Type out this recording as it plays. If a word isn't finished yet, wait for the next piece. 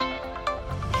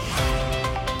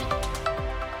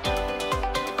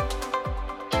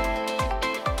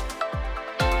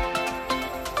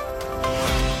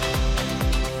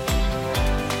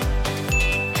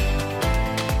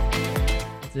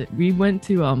it. We went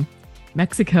to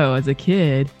Mexico as a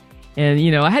kid, and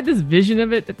I had this vision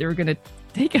of it that they were gonna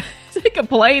take a take a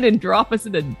plane and drop us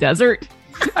in a desert.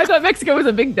 I thought Mexico was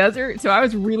a big desert, so I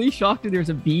was really shocked that there was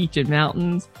a beach and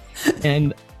mountains,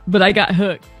 but I got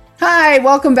hooked. Hi,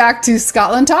 welcome back to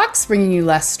Scotland Talks, bringing you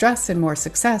less stress and more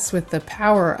success with the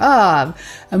power of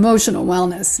emotional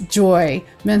wellness, joy,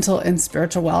 mental and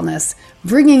spiritual wellness.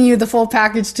 Bringing you the full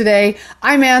package today.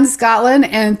 I'm Anne Scotland,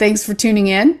 and thanks for tuning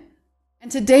in.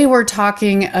 And today we're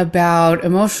talking about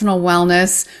emotional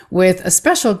wellness with a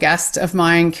special guest of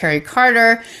mine, Carrie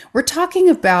Carter. We're talking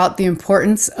about the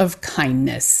importance of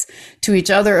kindness to each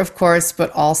other, of course,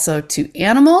 but also to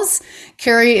animals.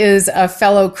 Carrie is a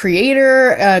fellow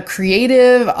creator,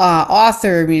 creative,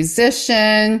 author,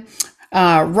 musician,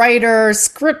 writer,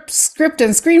 script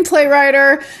and screenplay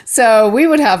writer. So we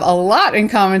would have a lot in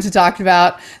common to talk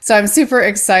about. So I'm super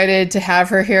excited to have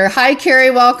her here. Hi,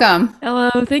 Carrie. Welcome. Hello.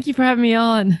 Thank you for having me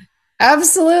on.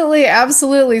 Absolutely.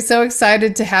 Absolutely. So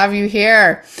excited to have you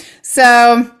here.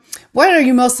 So what are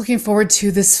you most looking forward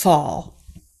to this fall?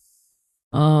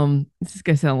 This is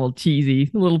gonna sound a little cheesy,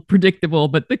 a little predictable,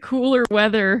 but the cooler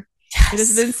weather. Yes. It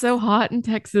has been so hot in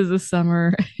Texas this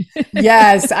summer.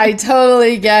 Yes, I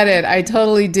totally get it. I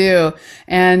totally do.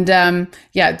 And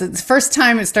the first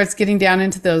time it starts getting down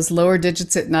into those lower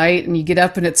digits at night and you get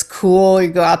up and it's cool, you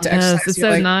go out to exercise. It's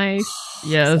so nice.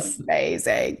 Yes.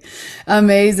 Amazing.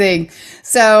 Amazing.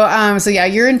 So yeah,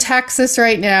 you're in Texas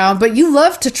right now, but you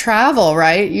love to travel,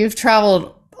 right? You've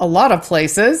traveled a lot of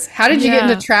places. How did you get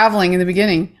into traveling in the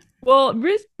beginning? Well,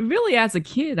 really, as a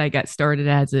kid, I got started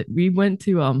as it. We went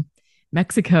to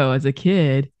Mexico as a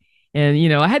kid,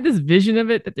 and I had this vision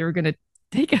of it that they were gonna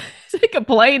take a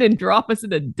plane and drop us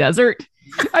in a desert.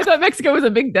 I thought Mexico was a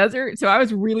big desert, so I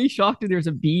was really shocked that there was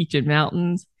a beach and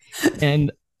mountains,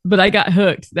 but I got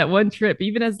hooked that one trip.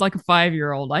 Even as like a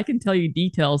 5-year-old, I can tell you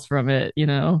details from it.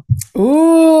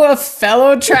 Ooh, a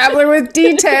fellow traveler with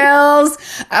details.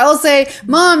 I will say,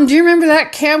 Mom, do you remember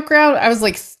that campground? I was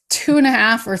like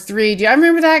 2.5 or 3. Do you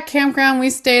remember that campground we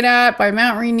stayed at by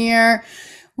Mount Rainier?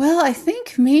 Well, I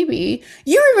think maybe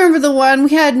you remember the one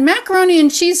we had macaroni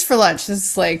and cheese for lunch.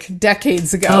 This is like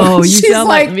decades ago. Oh, you sound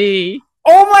like me.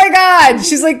 Oh my God.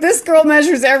 She's like, this girl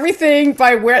measures everything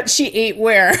by where she ate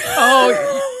where.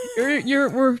 Oh,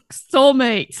 we're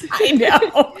soulmates. I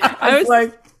know. I was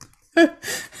like,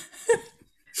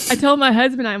 I told my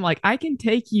husband, I'm like, I can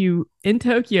take you in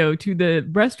Tokyo to the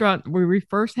restaurant where we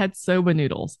first had soba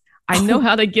noodles. I know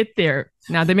how to get there.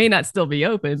 Now, they may not still be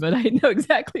open, but I know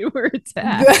exactly where it's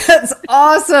at. That's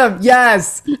awesome.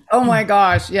 Yes. Oh my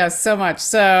gosh. Yes, so much.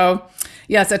 So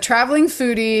yes, a traveling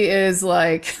foodie is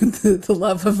like the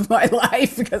love of my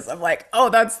life because I'm like, oh,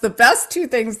 that's the best 2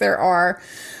 things there are.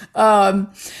 And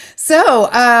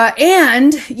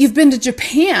you've been to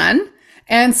Japan.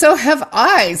 And so have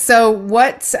I. So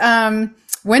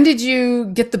when did you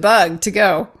get the bug to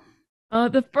go?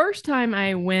 The first time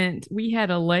I went, we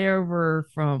had a layover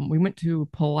we went to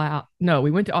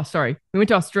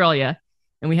Australia,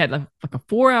 and we had like a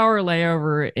 4-hour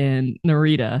layover in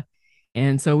Narita.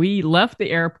 And so we left the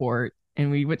airport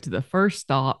and we went to the first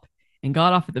stop and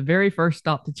got off at the very first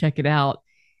stop to check it out.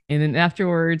 And then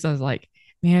afterwards I was like,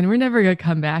 man, we're never going to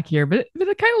come back here, but it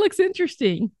kind of looks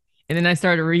interesting. And then I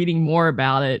started reading more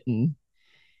about it, and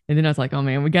then I was like, oh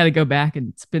man, we got to go back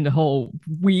and spend a whole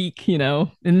week,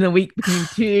 and then the week became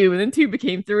 2, and then 2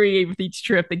 became 3 with each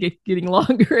trip. They get getting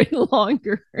longer and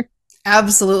longer.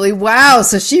 Absolutely. Wow.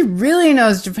 So she really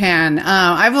knows Japan.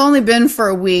 I've only been for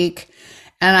a week,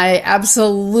 and I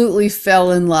absolutely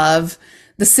fell in love.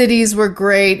 The cities were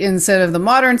great instead of the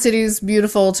modern cities.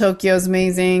 Beautiful. Tokyo's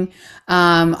amazing.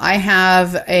 I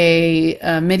have a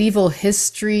medieval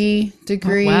history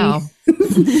degree. Oh, wow.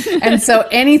 And so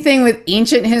anything with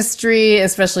ancient history,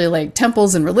 especially like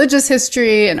temples and religious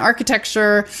history and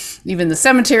architecture, even the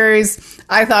cemeteries,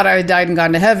 I thought I had died and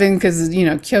gone to heaven because,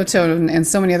 Kyoto and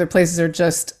so many other places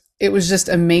it was just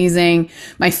amazing.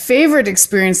 My favorite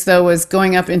experience, though, was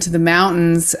going up into the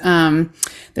mountains.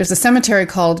 There's a cemetery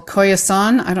called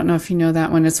Koyasan. I don't know if you know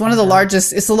that one. It's one of the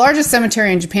largest. It's the largest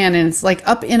cemetery in Japan, and it's like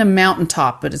up in a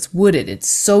mountaintop, but it's wooded. It's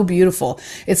so beautiful.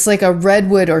 It's like a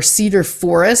redwood or cedar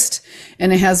forest,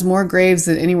 and it has more graves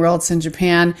than anywhere else in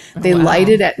Japan. They light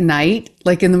it at night,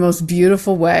 like in the most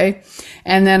beautiful way.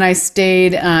 And then I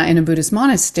stayed in a Buddhist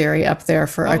monastery up there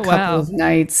for a couple of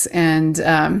nights,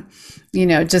 and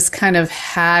just kind of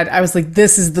I was like,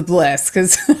 this is the bliss,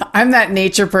 because I'm that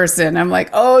nature person. I'm like,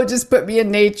 oh, just put me in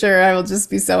nature. I will just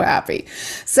be so happy.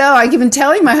 So I've been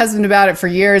telling my husband about it for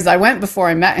years. I went before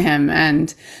I met him.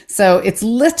 And so it's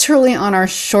literally on our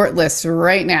short list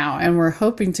right now. And we're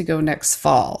hoping to go next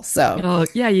fall. So, Oh,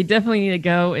 yeah, you definitely need to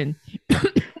go and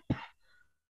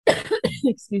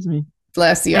excuse me.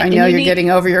 bless you. I And know you you're need, getting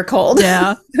over your cold.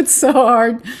 yeah, It's so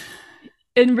hard.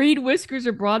 and read Whiskers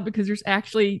Abroad because there's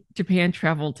actually Japan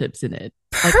travel tips in it.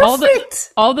 Like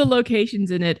Perfect. all the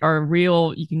locations in it are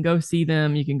real. You can go see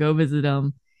them, you can go visit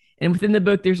them. And within the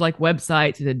book there's like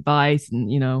websites and advice and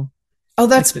Oh, like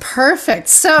that's the perfect.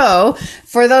 So,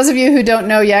 for those of you who don't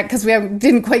know yet, because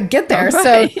didn't quite get all there, so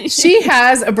right. she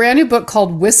has a brand new book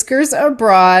called Whiskers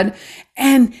Abroad,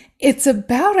 and it's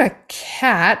about a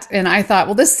cat. And I thought,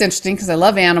 well, this is interesting because I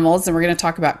love animals, and we're going to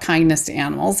talk about kindness to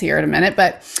animals here in a minute.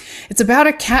 But it's about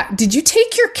a cat. Did you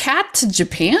take your cat to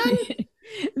Japan?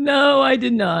 No, I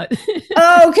did not.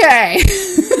 Okay.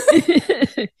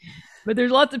 But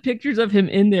there's lots of pictures of him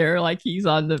in there, like he's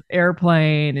on the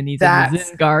airplane and he's in the That's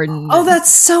Zen garden oh, and that's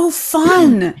so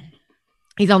fun.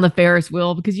 he's on the Ferris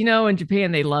wheel because in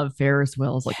Japan they love Ferris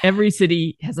wheels. Like every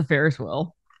city has a Ferris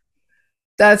wheel.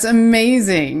 That's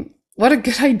amazing. What a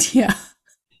good idea.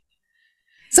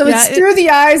 So Yeah, it's through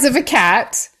the eyes of a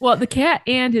cat. well, the cat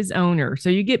and his owner. So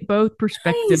you get both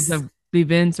perspectives Nice. of the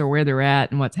events or where they're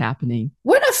at and what's happening.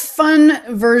 What a fun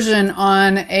version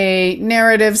on a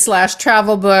narrative slash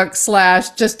travel book slash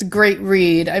just a great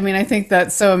read. I mean, I think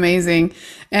that's so amazing.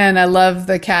 And I love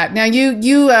the cat. Now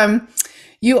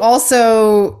you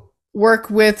also work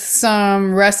with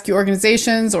some rescue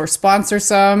organizations or sponsor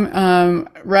some,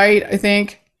 right? I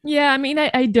think. Yeah, I mean,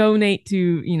 I donate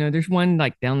to, there's one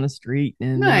like down the street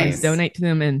and I always Nice. donate to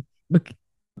them. And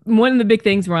one of the big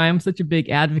things where I'm such a big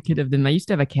advocate of them, I used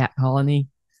to have a cat colony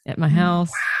at my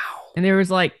house Wow. and there was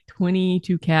like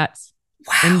 22 cats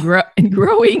and, Wow. and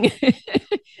growing.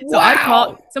 So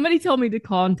Wow. somebody told me to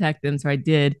contact them. So I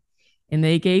did. And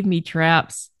they gave me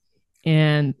traps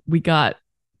and we got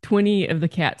 20 of the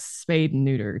cats spayed and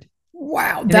neutered.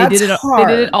 Wow. And That's they did it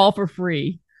hard. all for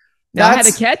free. Now I had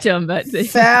to That's catch them, but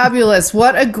fabulous.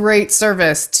 What a great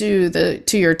service to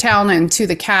your town and to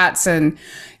the cats. And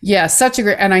yeah, such a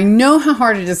great, and I know how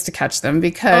hard it is to catch them oh,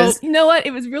 because, you know what?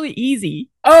 It was really easy.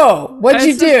 what'd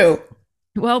you do?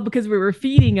 Well, because we were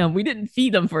feeding them, we didn't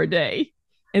feed them for a day.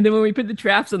 And then when we put the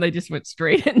traps on, they just went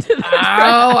straight into the Oh,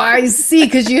 trap. I see.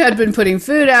 Because you had been putting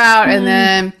food out, and Mm,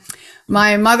 then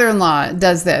my mother-in-law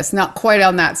does this, not quite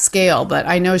on that scale, but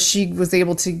I know she was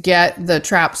able to get the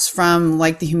traps from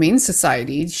like the Humane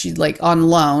Society. She'd like on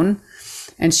loan,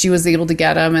 and she was able to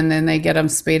get them, and then they get them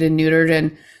spayed and neutered.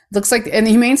 And looks like, and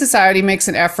the Humane Society makes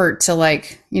an effort to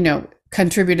like,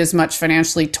 contribute as much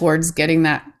financially towards getting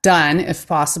that done if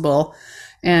possible.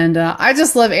 And I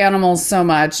just love animals so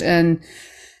much. And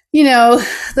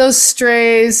those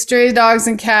stray dogs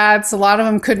and cats, a lot of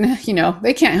them couldn't,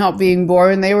 they can't help being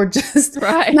born. They were just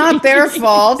right. not their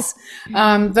fault.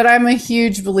 But I'm a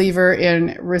huge believer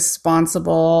in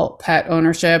responsible pet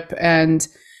ownership and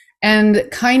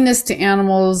kindness to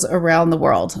animals around the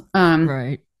world.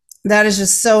 Right. That is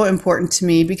just so important to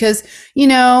me because,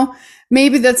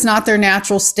 maybe that's not their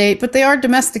natural state, but they are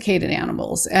domesticated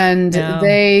animals and Yeah.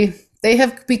 they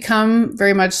have become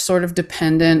very much sort of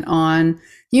dependent on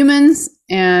humans.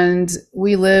 And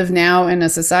we live now in a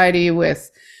society with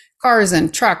cars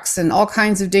and trucks and all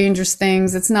kinds of dangerous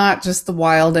things. It's not just the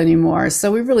wild anymore.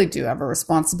 So we really do have a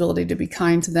responsibility to be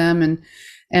kind to them and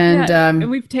Yeah. And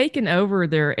we've taken over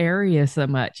their area so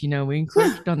much, we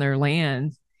encroached on their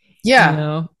land, you yeah.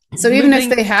 know. So even if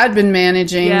Living, they had been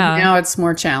managing, yeah, now it's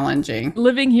more challenging.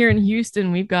 living here in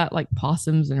Houston, we've got like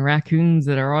possums and raccoons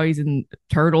that are always in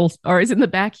turtles, always in the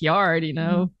backyard.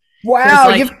 So it's Wow, you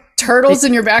like have turtles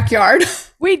in your backyard?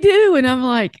 we do, and I'm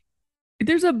like,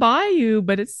 there's a bayou,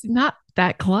 but it's not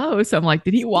that close. I'm like,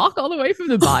 did he walk all the way from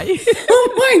the bayou?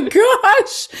 Oh my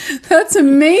gosh, that's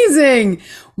amazing.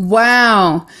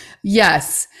 Wow.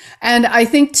 Yes. And I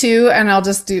think too, and I'll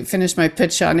just finish my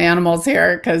pitch on animals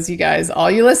here because you guys,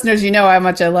 all you listeners, you know how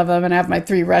much I love them, and I have my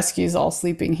 3 rescues all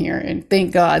sleeping here, and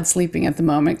thank God sleeping at the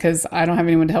moment because I don't have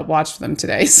anyone to help watch them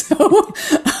today. So,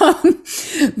 um,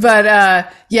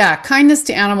 but yeah, kindness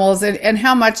to animals and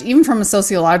how much, even from a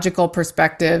sociological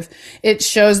perspective, it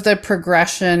shows the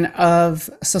progression of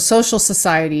social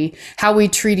society, how we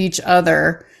treat each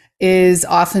other is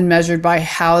often measured by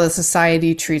how the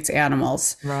society treats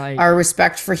animals. Right. Our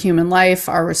respect for human life,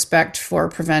 our respect for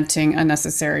preventing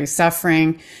unnecessary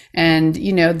suffering. And,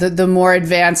 the more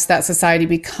advanced that society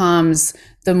becomes,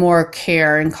 the more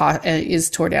care and is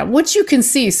toward animals, which you can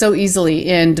see so easily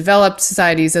in developed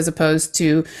societies as opposed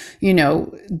to,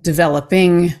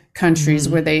 developing countries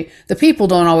where the people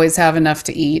don't always have enough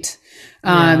to eat.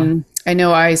 I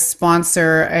know I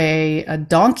sponsor a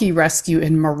donkey rescue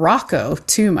in Morocco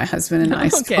too. My husband and I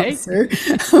sponsor,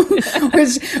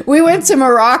 which we went to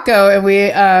Morocco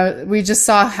and we just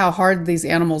saw how hard these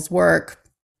animals work,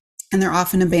 and they're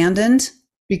often abandoned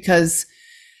because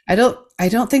I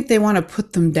don't think they want to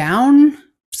put them down,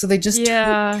 so they just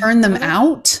turn them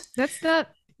out. That's not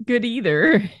good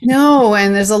either. No,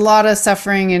 and there's a lot of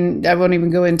suffering, and I won't even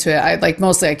go into it. I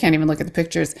can't even look at the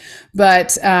pictures.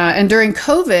 But and during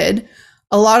COVID,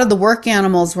 a lot of the work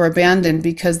animals were abandoned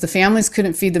because the families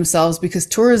couldn't feed themselves because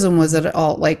tourism was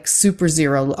at super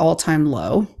zero, all-time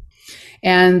low.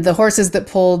 And the horses that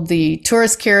pulled the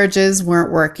tourist carriages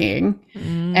weren't working.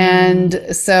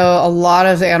 And so a lot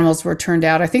of the animals were turned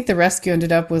out. I think the rescue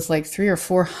ended up with 300 or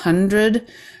 400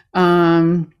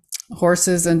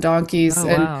 horses and donkeys.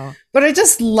 Wow. But I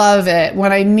just love it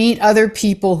when I meet other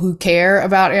people who care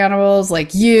about animals,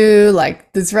 like you,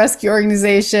 like this rescue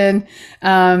organization.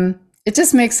 It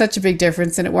just makes such a big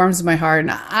difference, and it warms my heart.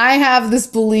 And I have this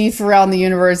belief around the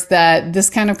universe that this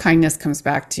kind of kindness comes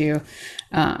back to you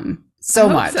so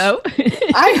much. So.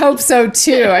 I hope so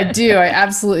too. I do. I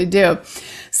absolutely do.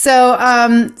 So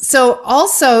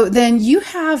also then you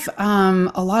have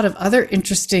a lot of other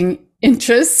interesting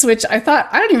interests, which I thought,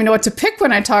 I don't even know what to pick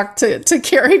when I talk to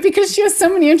Carrie, because she has so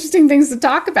many interesting things to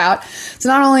talk about. So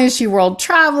not only is she a world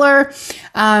traveler,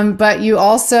 but you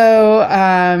also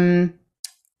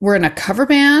were in a cover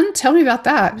band. Tell me about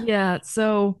that. Yeah.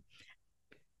 So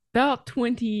about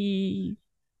 22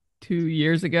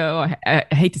 years ago, I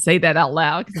hate to say that out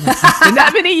loud because it's been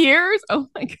that many years. Oh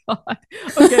my God.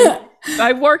 Okay.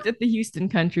 I worked at the Houston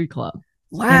Country Club.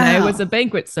 Wow. And I was a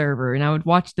banquet server, and I would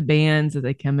watch the bands as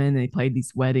they come in and they played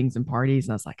these weddings and parties.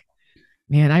 And I was like,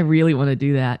 man, I really want to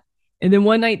do that. And then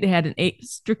one night they had an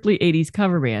strictly 80s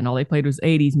cover band. All they played was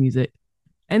 80s music.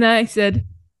 And I said,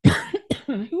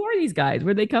 who are these guys?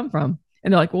 Where'd they come from?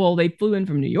 And they're like, well, they flew in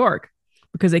from New York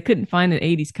because they couldn't find an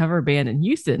 80s cover band in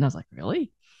Houston. And I was like, really?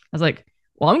 I was like,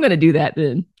 well, I'm going to do that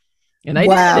then. And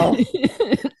I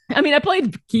did. I mean, I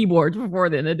played keyboards before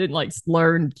then. I didn't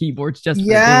learn keyboards just for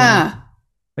doing.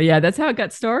 But yeah, that's how it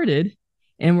got started.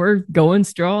 And we're going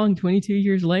strong 22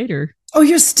 years later. Oh,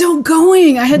 you're still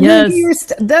going. I had no idea.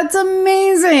 That's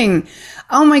amazing.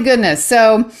 Oh my goodness.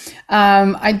 So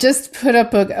I just put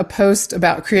up a post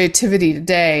about creativity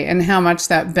today and how much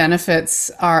that benefits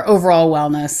our overall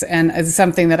wellness. And it's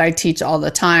something that I teach all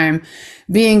the time.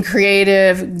 Being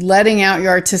creative, letting out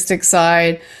your artistic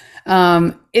side.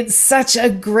 It's such a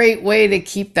great way to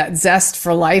keep that zest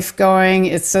for life going.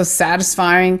 It's so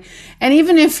satisfying. And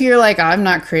even if you're like, I'm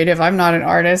not creative, I'm not an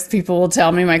artist, people will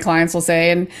tell me, my clients will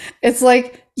say, and it's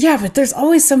like, yeah, but there's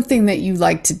always something that you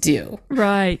like to do.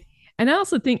 Right. And I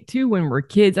also think too, when we're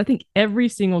kids, I think every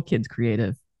single kid's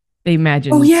creative. They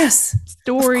imagine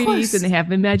stories and they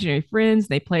have imaginary friends.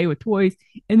 They play with toys,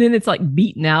 and then it's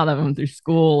beaten out of them through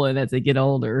school and as they get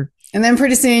older. And then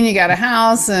pretty soon you got a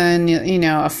house and,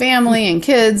 a family and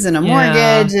kids and a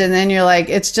mortgage. And then you're like,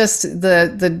 it's just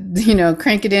the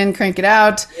crank it in, crank it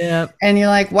out. Yep. And you're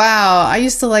like, wow, I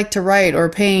used to like to write or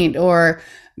paint or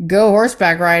go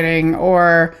horseback riding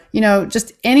or,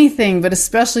 just anything, but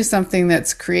especially something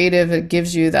that's creative. It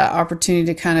gives you that opportunity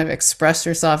to kind of express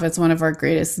yourself. It's one of our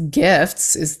greatest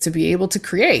gifts, is to be able to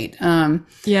create.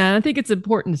 Yeah, I think it's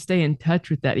important to stay in touch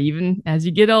with that, even as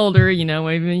you get older,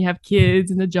 even you have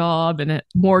kids and a job and a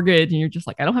mortgage, and you're just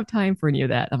like, I don't have time for any of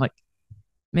that. I'm like,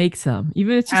 make some,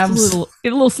 even if it's just a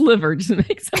little sliver, just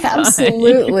make some.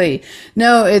 Absolutely.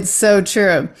 No, it's so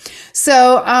true.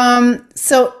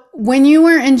 So when you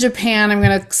were in Japan, I'm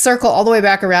going to circle all the way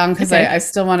back around because I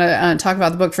still want to talk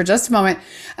about the book for just a moment.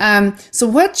 So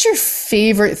what's your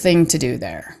favorite thing to do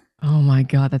there? Oh my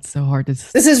God, that's so hard to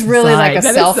decide. This is really like a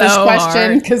selfish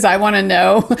question because I want to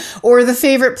know. Or the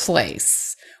favorite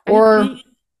place. Or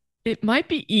it might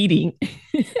be eating.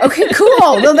 Okay,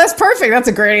 cool. No, that's perfect. That's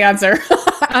a great answer.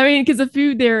 I mean, because the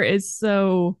food there is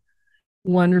so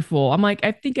wonderful. I'm like,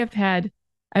 I think I've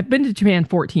been to Japan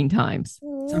 14 times.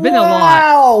 So I've been a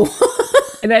lot.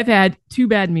 And I've had 2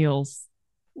 bad meals.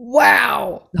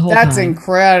 Wow. That's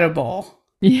incredible.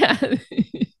 Yeah.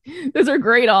 Those are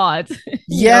great odds.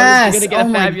 Yes. You're going to get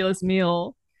a fabulous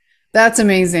meal. That's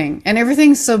amazing. And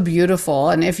everything's so beautiful.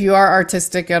 And if you are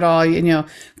artistic at all,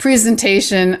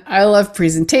 presentation, I love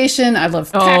presentation. I love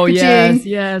packaging. Oh, yes,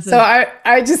 yes. So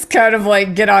I just kind of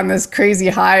like get on this crazy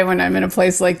high when I'm in a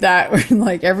place like that where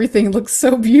like everything looks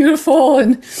so beautiful.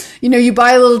 And, you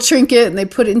buy a little trinket and they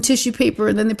put it in tissue paper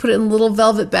and then they put it in a little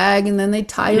velvet bag and then they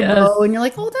tie a bow and you're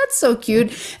like, oh, that's so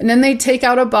cute. And then they take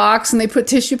out a box and they put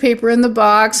tissue paper in the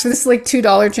box for this like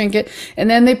 $2 trinket. And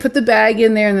then they put the bag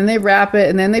in there and then they wrap it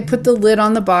and then they put the lid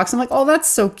on the box. I'm like, oh, that's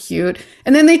so cute.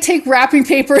 And then they take wrapping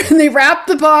paper and they wrap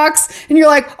the box and you're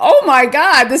like, oh my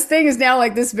God, this thing is now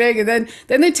like this big. And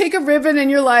then they take a ribbon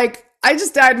and you're like, I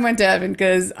just died and went to heaven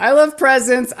because I love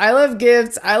presents. I love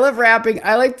gifts. I love wrapping.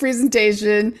 I like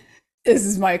presentation. This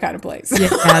is my kind of place.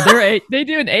 Yeah, they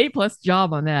do an A+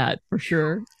 job on that for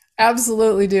sure.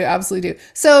 Absolutely do. Absolutely do.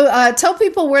 So tell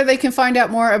people where they can find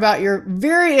out more about your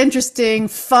very interesting,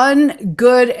 fun,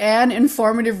 good, and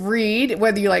informative read,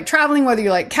 whether you like traveling, whether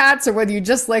you like cats, or whether you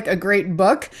just like a great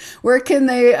book. Where can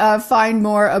they find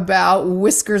more about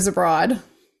Whiskers Abroad?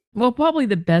 Well, probably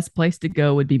the best place to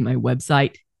go would be my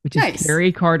website, which is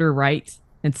Carrie Carter Writes,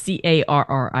 and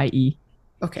CARRIE.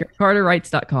 Okay.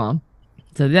 CarterWrites.com.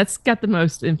 So that's got the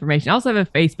most information. I also have a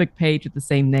Facebook page with the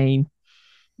same name,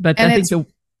 but I think the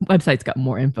website's got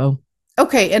more info.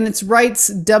 Okay, and it's Writes,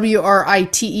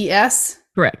 WRITES?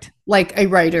 Correct. Like a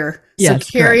writer. Yes,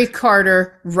 so Carrie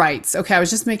Carter Writes. Okay, I was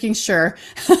just making sure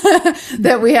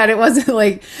that it wasn't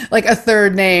like a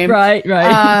third name.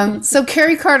 Right. So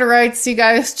Carrie Carter Writes, you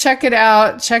guys check it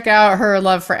out. Check out her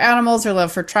love for animals, her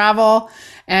love for travel,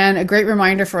 and a great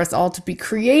reminder for us all to be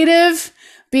creative,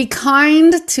 be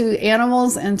kind to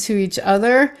animals and to each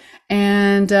other,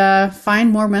 and find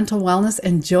more mental wellness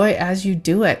and joy as you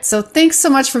do it. So thanks so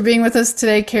much for being with us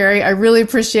today, Carrie. I really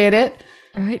appreciate it.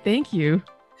 All right. Thank you.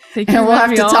 And we'll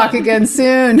have to talk again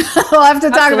soon. We'll have to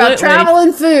talk about travel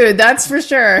and food. That's for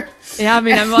sure. Yeah. I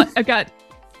mean, I've got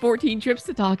 14 trips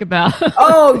to talk about.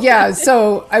 Oh, yeah.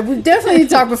 So I would definitely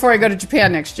talk before I go to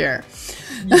Japan next year.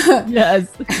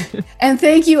 Yes. And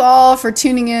thank you all for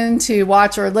tuning in to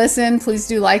watch or listen. Please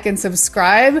do like and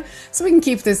subscribe so we can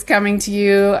keep this coming to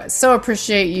you. So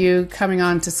appreciate you coming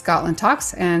on to Scotland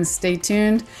Talks, and stay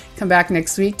tuned. Come back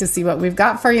next week to see what we've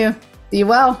got for you. Be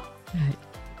well. All right.